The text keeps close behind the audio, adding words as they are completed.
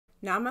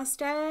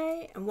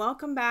Namaste and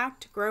welcome back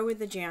to Grow with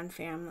the J.A.N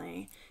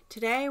family.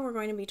 Today we're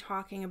going to be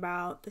talking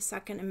about the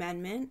Second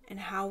Amendment and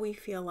how we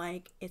feel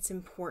like it's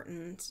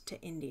important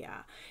to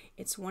India.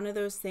 It's one of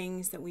those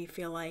things that we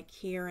feel like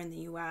here in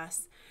the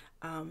U.S.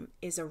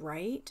 Is a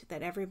right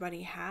that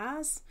everybody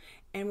has,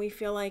 and we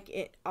feel like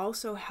it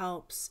also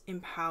helps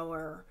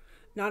empower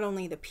not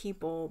only the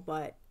people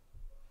but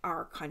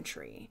our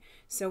country.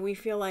 So we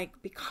feel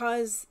like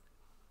because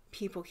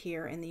people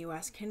here in the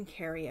U.S. can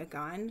carry a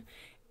gun,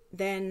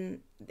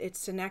 then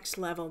it's the next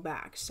level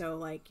back. So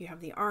like you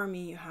have the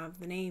Army, you have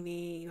the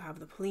Navy, you have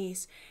the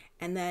police,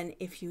 and then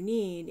if you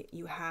need,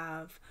 you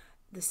have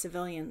the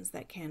civilians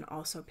that can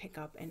also pick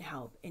up and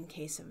help in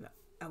case of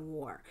a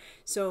war.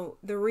 So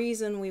the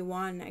reason we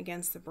won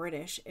against the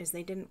British is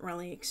they didn't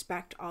really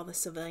expect all the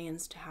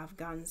civilians to have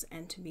guns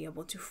and to be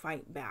able to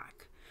fight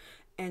back.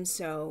 And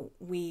so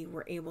we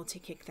were able to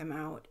kick them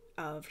out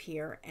of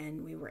here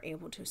and we were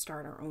able to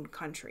start our own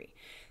country.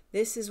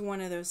 This is one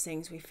of those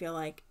things we feel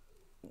like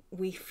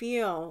we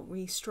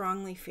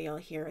strongly feel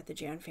here at the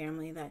J.A.N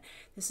family that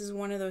this is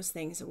one of those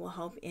things that will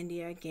help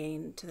India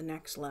gain to the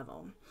next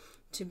level,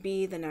 to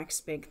be the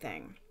next big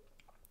thing.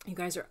 You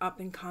guys are up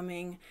and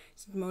coming.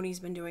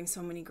 Modi's been doing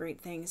so many great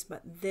things,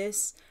 but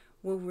this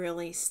will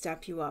really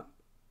step you up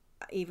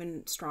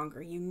even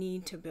stronger. You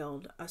need to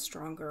build a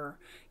stronger,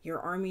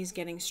 your army's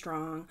getting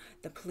strong,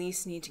 the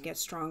police need to get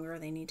stronger,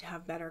 they need to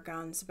have better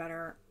guns,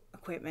 better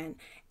equipment,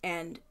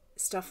 and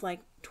stuff like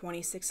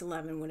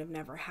 2611 would have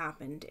never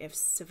happened if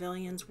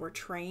civilians were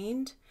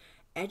trained,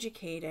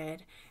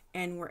 educated,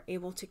 and were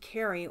able to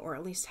carry or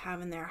at least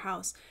have in their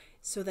house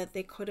so that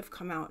they could have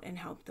come out and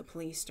helped the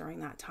police during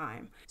that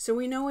time. So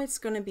we know it's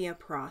going to be a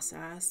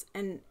process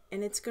and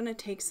it's going to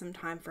take some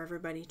time for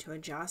everybody to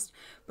adjust,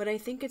 but I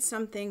think it's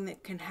something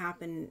that can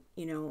happen,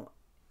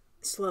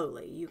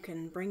 slowly. You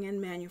can bring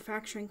in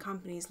manufacturing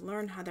companies,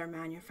 learn how they're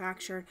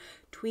manufactured,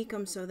 tweak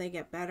them so they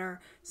get better,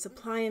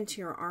 supply them to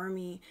your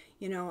army,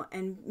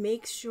 and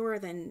make sure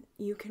then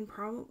you can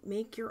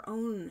make your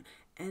own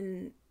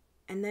and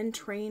then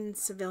train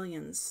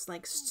civilians,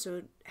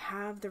 so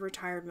have the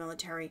retired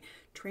military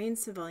train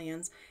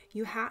civilians.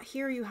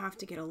 Here you have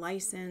to get a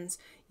license.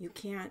 We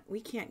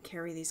can't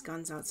carry these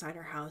guns outside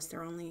our house.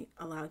 They're only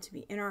allowed to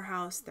be in our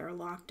house. They're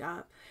locked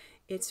up.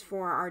 It's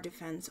for our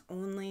defense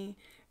only.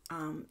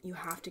 You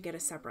have to get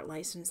a separate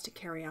license to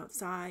carry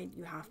outside.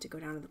 You have to go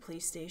down to the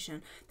police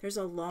station. There's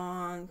a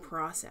long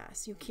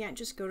process. You can't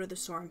just go to the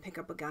store and pick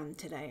up a gun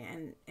today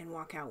and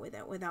walk out with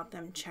it without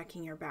them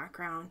checking your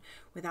background,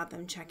 without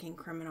them checking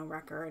criminal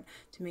record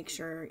to make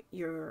sure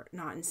you're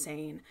not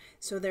insane.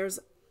 So there's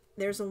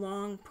a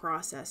long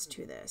process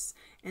to this.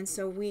 And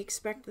so we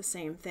expect the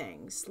same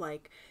things.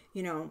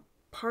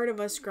 Part of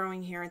us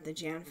growing here at the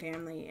J.A.N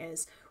family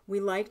is we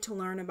like to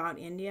learn about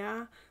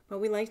India, but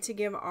we like to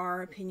give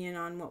our opinion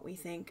on what we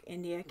think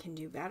India can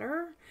do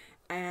better.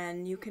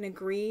 And you can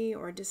agree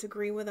or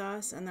disagree with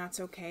us, and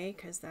that's okay,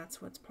 because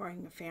that's what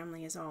parting a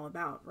family is all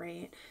about,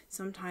 right?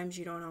 Sometimes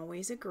you don't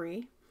always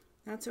agree.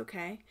 That's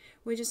okay.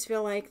 We just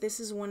feel like this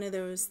is one of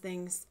those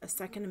things, a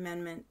Second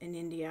Amendment in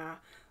India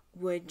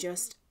would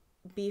just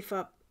beef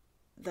up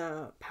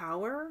the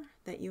power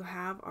that you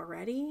have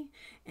already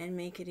and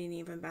make it an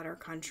even better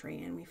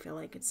country, and we feel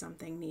like it's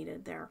something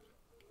needed there.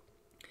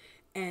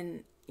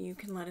 And you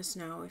can let us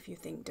know if you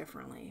think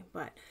differently,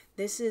 but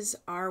this is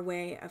our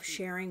way of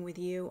sharing with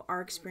you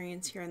our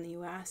experience here in the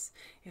U.S.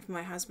 If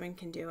my husband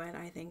can do it,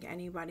 I think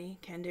anybody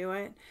can do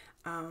it.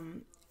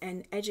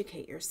 And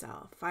educate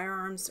yourself.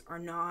 Firearms are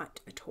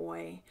not a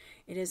toy.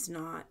 It is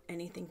not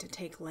anything to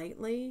take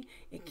lightly.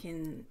 It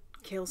can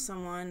kill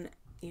someone.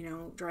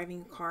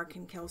 Driving a car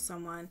can kill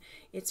someone.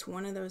 It's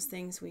one of those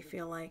things we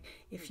feel like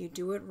if you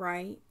do it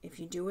right, if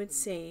you do it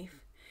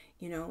safe,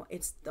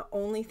 it's the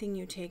only thing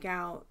you take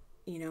out,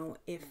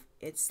 if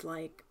it's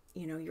like,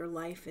 your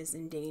life is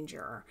in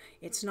danger.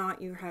 It's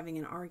not you're having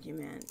an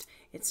argument.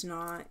 It's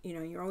not,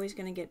 you're always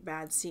going to get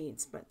bad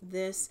seeds, but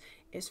this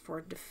is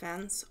for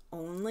defense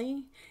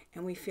only.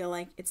 And we feel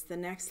like it's the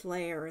next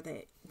layer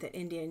that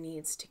India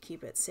needs to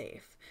keep it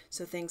safe.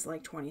 So things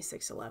like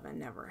 2611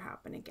 never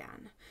happen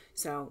again.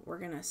 So we're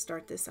going to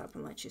start this up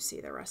and let you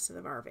see the rest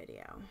of our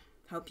video.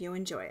 Hope you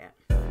enjoy it.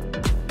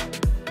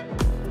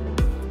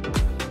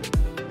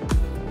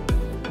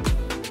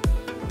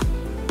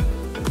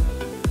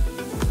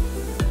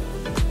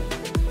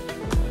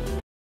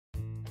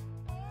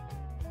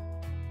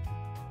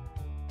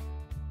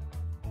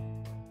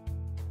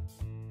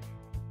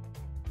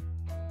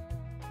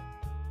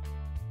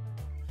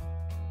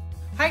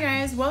 Hi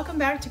guys, welcome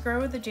back to Grow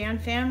with the J.A.N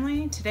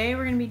family. Today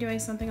we're going to be doing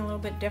something a little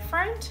bit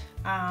different.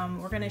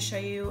 We're going to show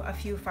you a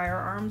few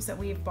firearms that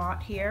we've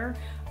bought here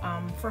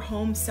for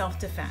home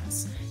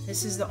self-defense.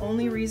 This is the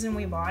only reason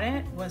we bought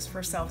it, was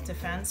for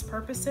self-defense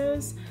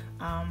purposes.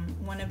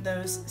 One of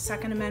those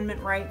Second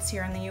Amendment rights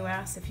here in the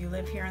U.S. if you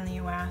live here in the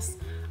U.S.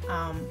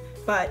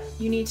 But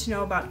you need to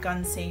know about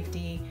gun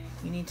safety.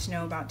 You need to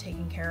know about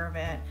taking care of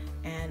it.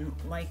 And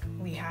like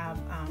we have,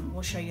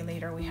 we'll show you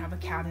later, we have a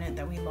cabinet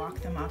that we lock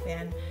them up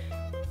in.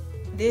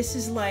 This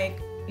is like,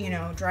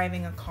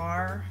 driving a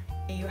car.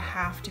 you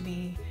have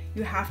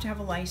to have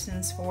a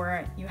license for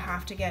it, you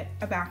have to get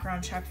a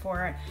background check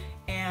for it,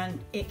 and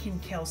it can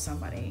kill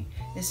somebody.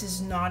 This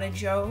is not a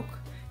joke.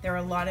 There are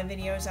a lot of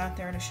videos out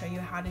there to show you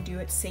how to do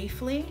it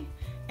safely,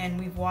 and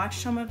we've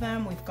watched some of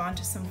them. We've gone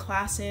to some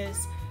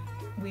classes.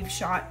 We've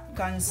shot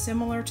guns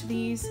similar to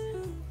these.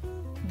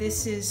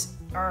 This is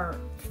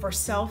for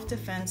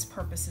self-defense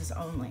purposes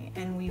only,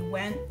 and we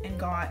went and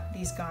got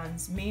these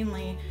guns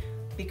mainly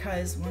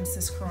because once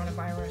this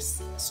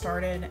coronavirus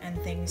started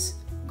and things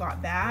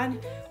got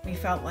bad, we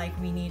felt like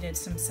we needed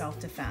some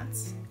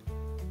self-defense.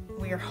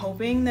 We are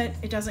hoping that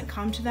it doesn't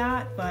come to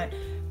that, but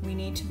we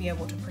need to be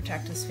able to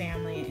protect this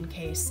family in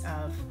case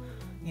of,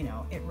 you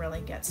know, it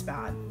really gets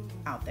bad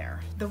out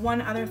there. The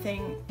one other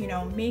thing, you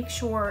know, make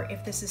sure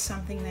if this is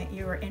something that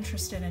you are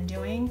interested in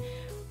doing,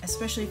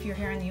 especially if you're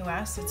here in the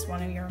US, it's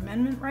one of your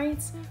amendment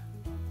rights.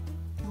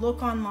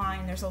 Look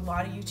online. There's a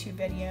lot of YouTube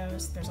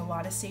videos. There's a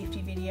lot of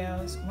safety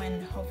videos.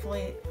 When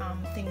hopefully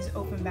things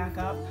open back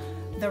up,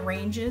 the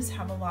ranges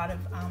have a lot of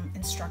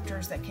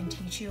instructors that can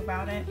teach you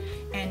about it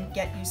and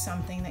get you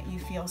something that you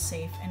feel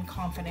safe and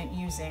confident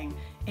using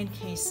in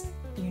case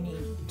you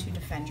need to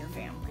defend your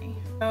family.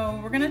 So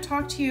we're going to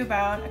talk to you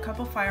about a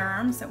couple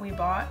firearms that we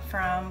bought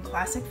from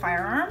Classic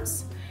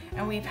Firearms,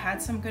 and we've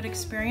had some good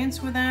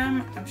experience with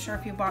them. I'm sure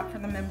if you bought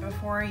from them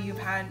before, you've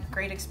had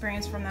great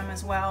experience from them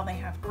as well. They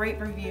have great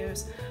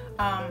reviews.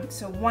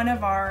 So one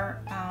of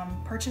our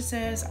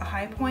purchases, a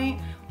High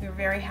Point, we were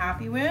very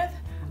happy with.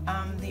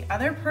 The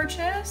other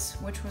purchase,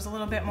 which was a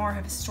little bit more of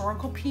a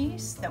historical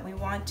piece that we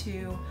want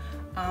to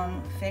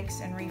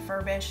fix and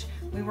refurbish,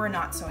 we were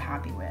not so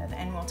happy with,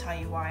 and we'll tell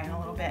you why in a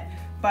little bit.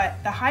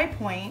 But the High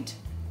Point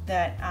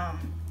that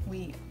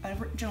we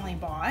originally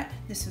bought,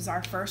 this is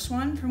our first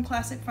one from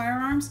Classic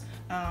Firearms.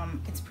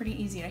 It's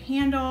pretty easy to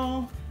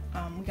handle.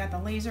 We got the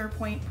laser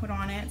point put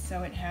on it,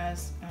 so it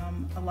has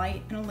a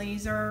light and a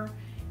laser,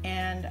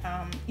 and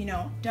you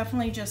know,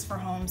 definitely just for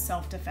home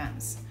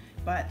self-defense.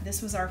 But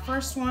this was our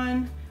first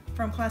one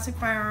from Classic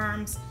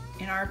Firearms.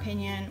 In our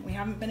opinion, we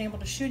haven't been able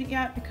to shoot it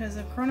yet because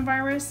of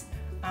coronavirus,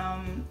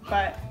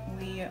 but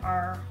we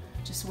are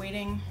just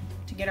waiting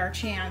to get our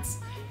chance.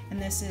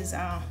 And this is,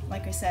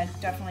 like I said,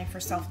 definitely for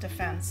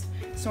self-defense.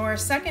 So our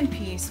second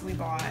piece we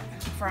bought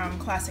from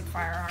Classic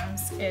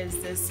Firearms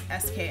is this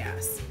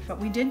SKS. But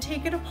we did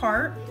take it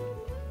apart,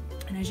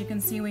 and as you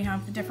can see, we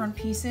have the different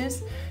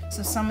pieces.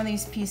 So some of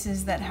these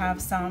pieces that have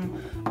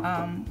some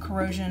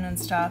corrosion and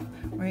stuff,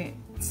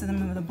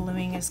 some of the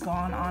bluing is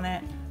gone on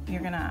it.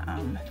 You're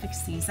gonna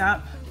fix these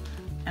up.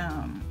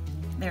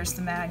 There's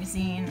the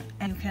magazine,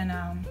 and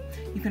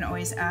you can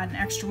always add an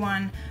extra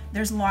one.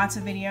 There's lots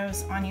of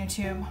videos on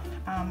YouTube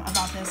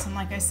about this, and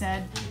like I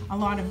said, a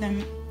lot of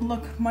them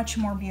look much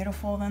more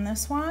beautiful than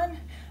this one.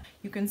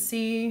 You can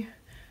see,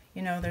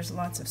 you know, there's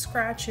lots of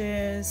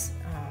scratches.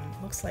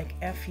 Looks like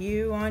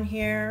FU on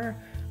here.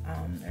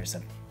 There's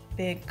a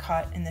big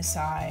cut in the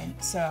side.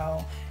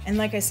 So, and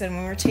like I said,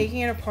 when we were taking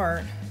it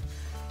apart,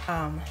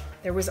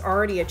 there was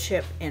already a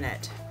chip in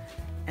it.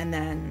 And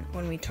then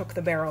when we took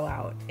the barrel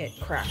out, it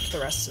cracked the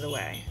rest of the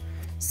way.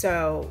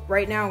 So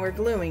right now we're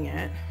gluing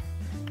it,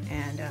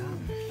 and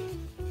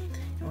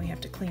we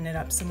have to clean it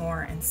up some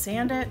more and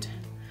sand it,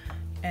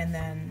 and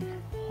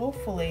then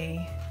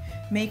hopefully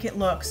make it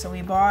look. So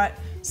we bought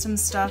some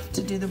stuff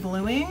to do the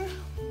bluing,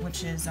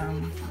 which is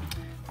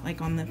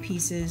like on the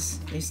pieces,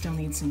 they still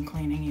need some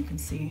cleaning. You can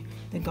see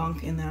the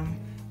gunk in them,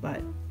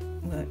 but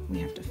we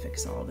have to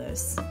fix all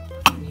this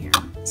in here.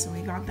 So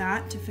we got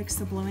that to fix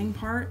the bluing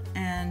part,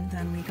 and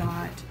then we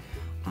got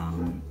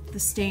the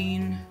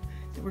stain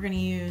that we're going to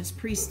use,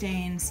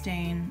 pre-stain,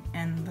 stain,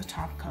 and the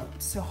top coat.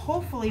 So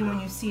hopefully when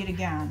you see it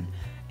again,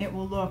 it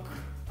will look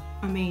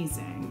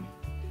amazing.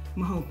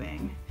 I'm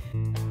hoping.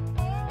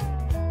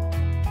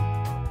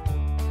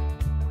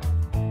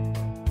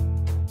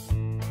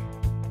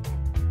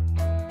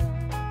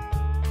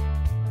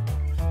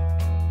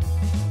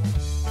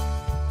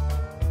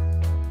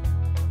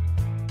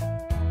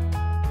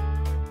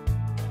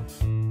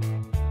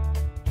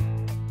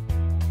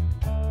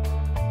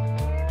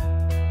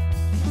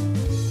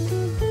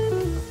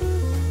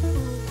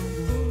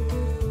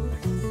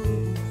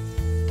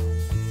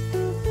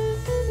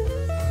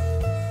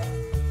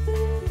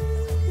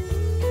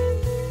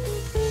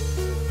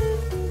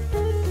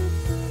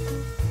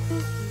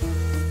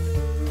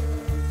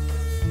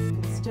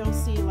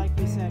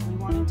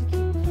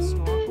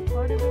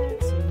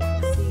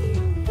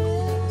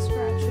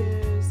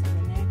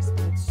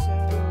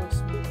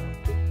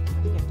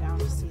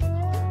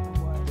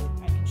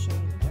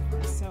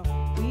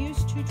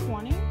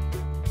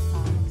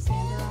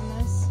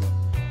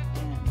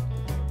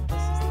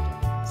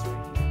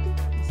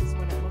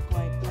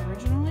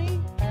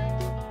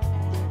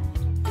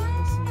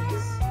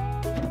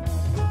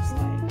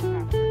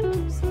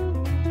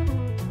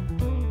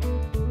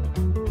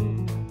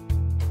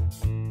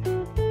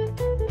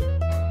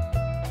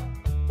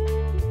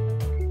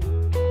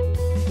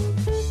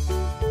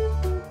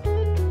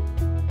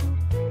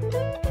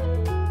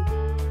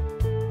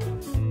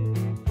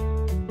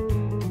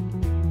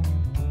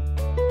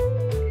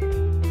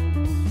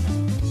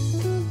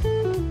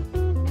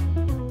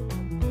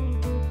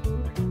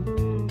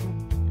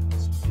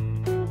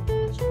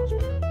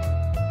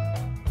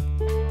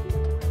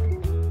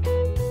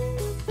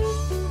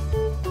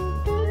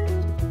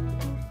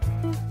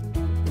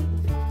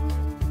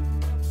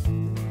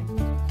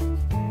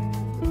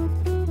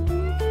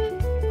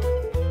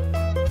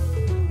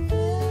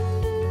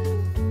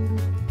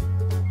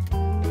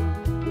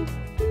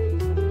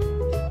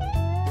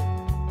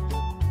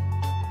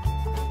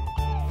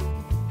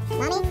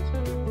 Mommy?